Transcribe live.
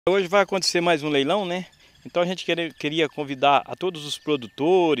Hoje vai acontecer mais um leilão, né? Então a gente queria convidar a todos os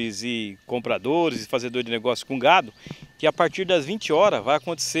produtores e compradores e fazedores de negócio com gado, que a partir das 20 horas vai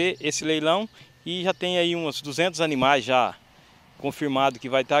acontecer esse leilão e já tem aí uns 200 animais já confirmado que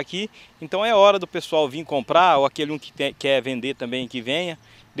vai estar aqui. Então é hora do pessoal vir comprar, ou aquele que quer vender também que venha.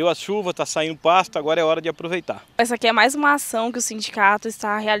 Deu a chuva, está saindo pasto, agora é hora de aproveitar. Essa aqui é mais uma ação que o sindicato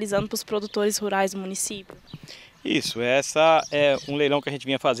está realizando para os produtores rurais do município. Isso, essa é um leilão que a gente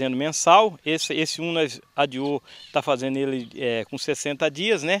vinha fazendo mensal. Esse nós adiou, está fazendo ele com 60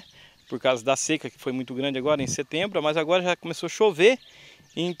 dias, né? Por causa da seca que foi muito grande agora em setembro, mas agora já começou a chover,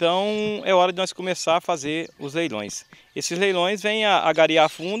 então é hora de nós começar a fazer os leilões. Esses leilões vêm a angariar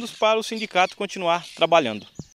fundos para o sindicato continuar trabalhando.